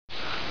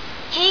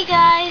Hey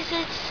guys,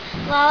 it's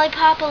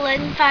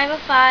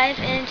Lollipop11505,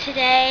 and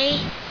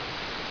today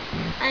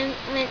I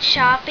went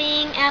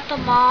shopping at the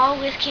mall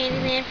with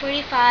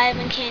Kandyland45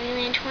 and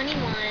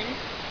kandyland21.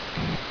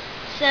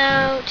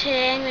 So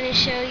today I'm going to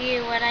show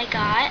you what I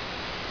got.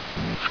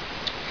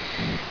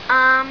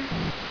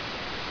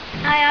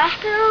 I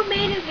also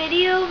made a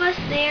video of us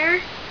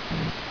there,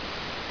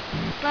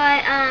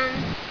 but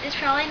it's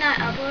probably not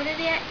uploaded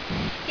yet.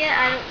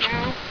 I don't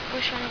know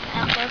which one to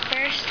upload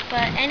first,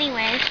 but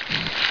anyways,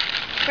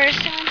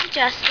 first I went to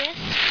Justice,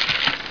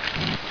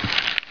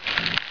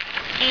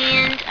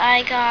 and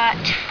I got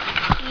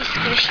these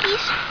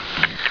squishies.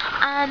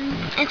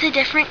 It's a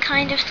different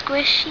kind of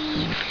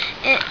squishy.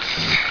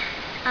 It's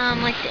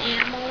like the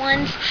animal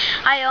ones.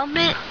 I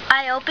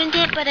opened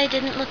it, but I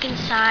didn't look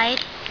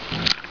inside.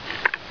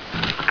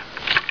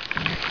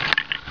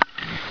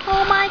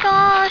 Oh my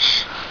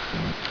gosh!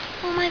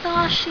 Oh my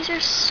gosh, these are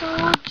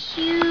so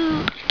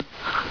cute.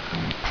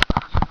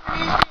 What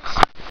is this?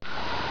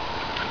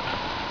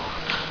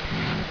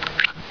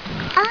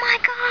 Oh my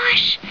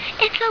gosh,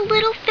 it's a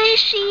little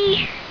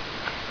fishy.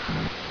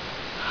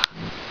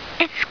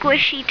 It's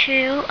squishy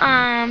too.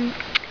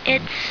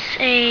 It's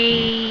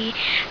a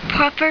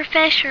puffer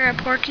fish or a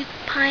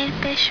porcupine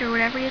fish or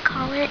whatever you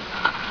call it.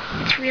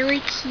 It's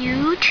really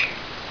cute.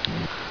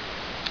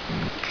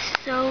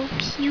 It's so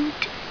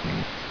cute.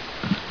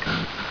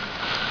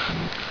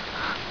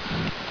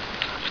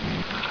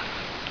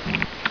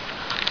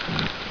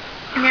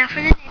 Now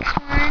for the next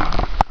one.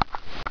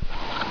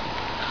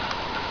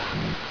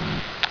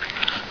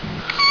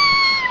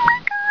 Oh my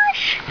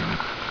gosh!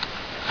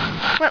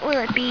 What will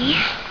it be?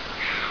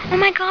 Oh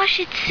my gosh,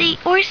 it's the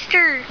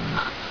oyster!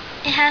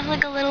 It has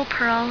like a little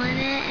pearl in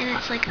it, and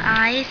it's like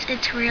eyes.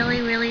 It's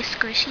really, really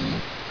squishy.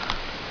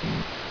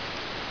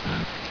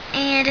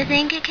 And I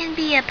think it can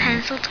be a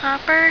pencil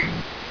topper.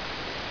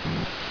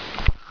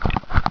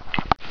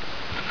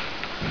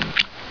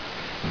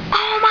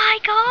 Oh my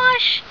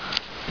gosh!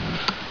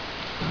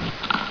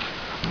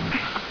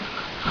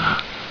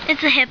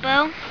 It's a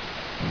hippo.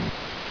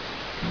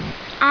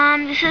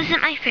 This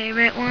isn't my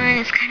favorite one.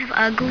 It's kind of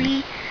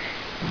ugly.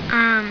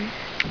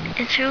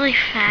 It's really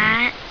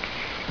fat.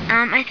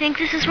 I think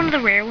this is one of the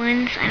rare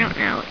ones. I don't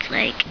know. It's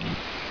like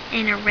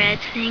in a red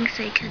thing,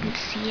 so you couldn't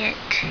see it.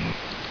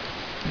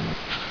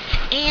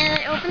 And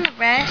I opened the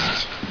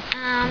rest,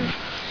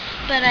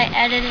 but I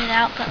edited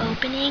out the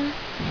opening.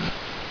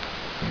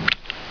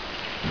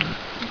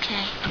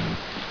 Okay.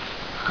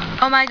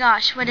 Oh my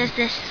gosh, what is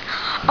this?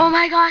 Oh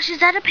my gosh, is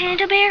that a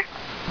panda bear?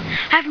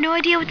 I have no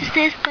idea what this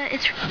is, but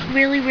it's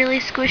really, really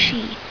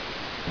squishy.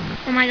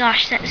 Oh my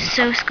gosh, that is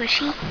so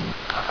squishy.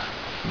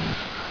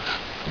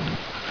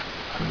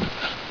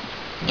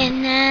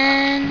 And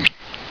then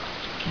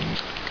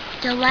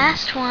the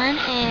last one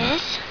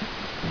is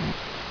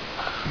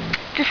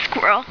the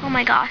squirrel. Oh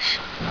my gosh.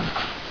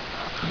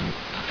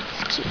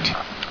 It's cute.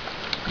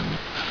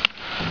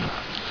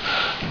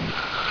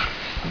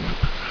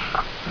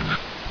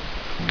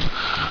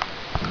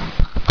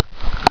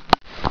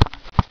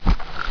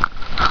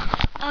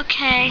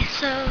 Okay,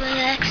 so the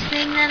next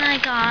thing that I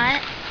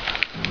got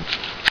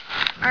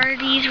are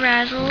these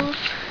razzles.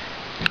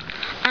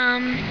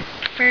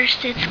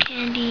 First it's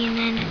candy and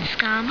then it's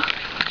gum.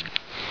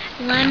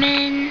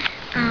 Lemon,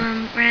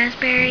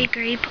 raspberry,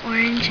 grape,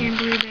 orange, and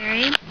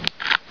blueberry.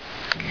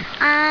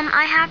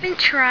 I haven't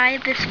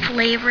tried this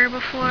flavor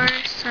before,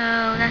 so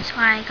that's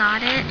why I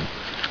got it.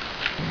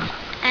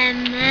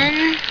 And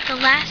then the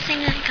last thing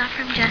that I got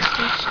from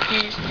Justice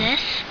is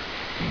this.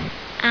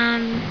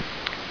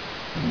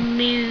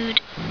 Mood.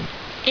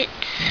 It's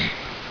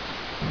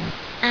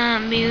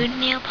Mood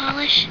nail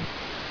polish.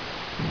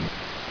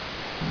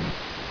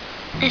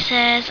 It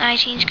says I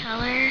change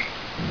color.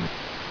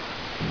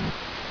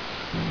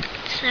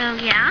 So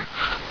yeah.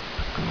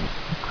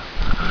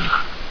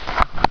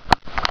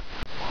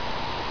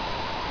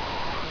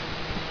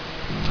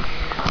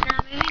 Now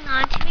moving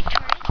on to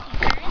Victoria's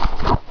Secret.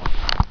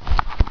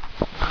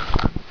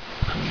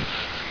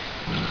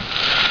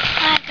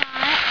 I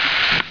got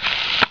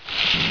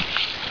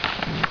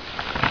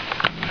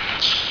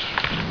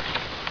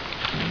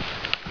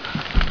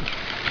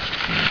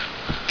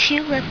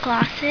two lip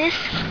glosses,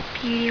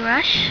 Beauty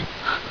Rush.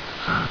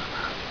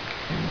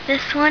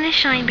 This one is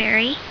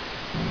Shineberry.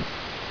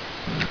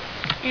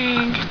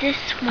 And this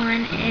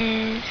one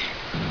is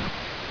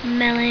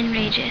Melon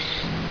Rageous.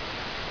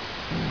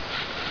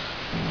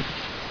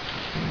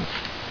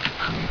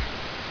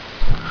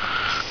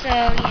 So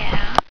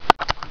yeah.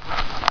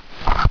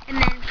 And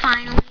then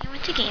finally I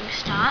went to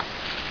GameStop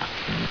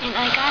and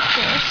I got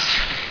this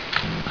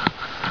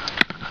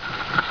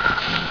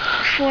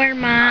for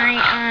my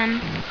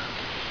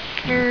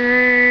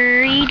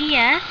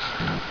 3DS.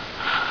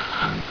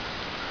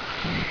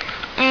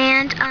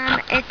 And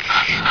it's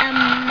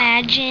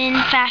Imagine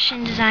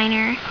Fashion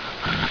Designer.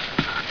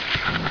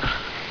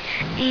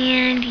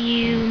 And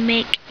you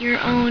make your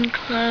own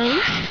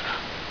clothes.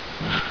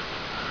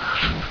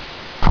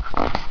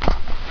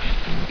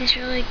 It's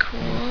really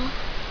cool.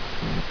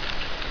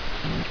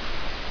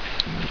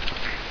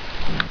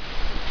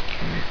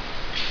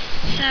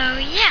 So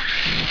yeah,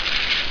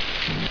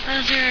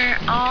 those are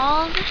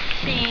all the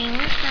things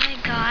that I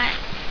got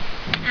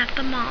at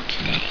the mall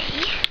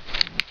today.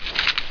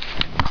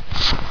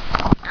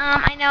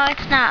 I know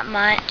it's not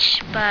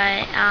much,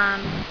 but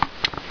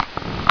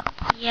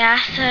yeah,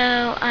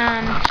 so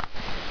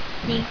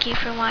thank you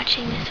for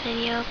watching this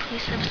video.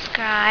 Please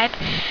subscribe,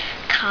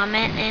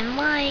 comment, and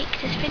like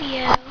this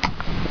video.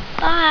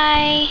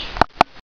 Bye!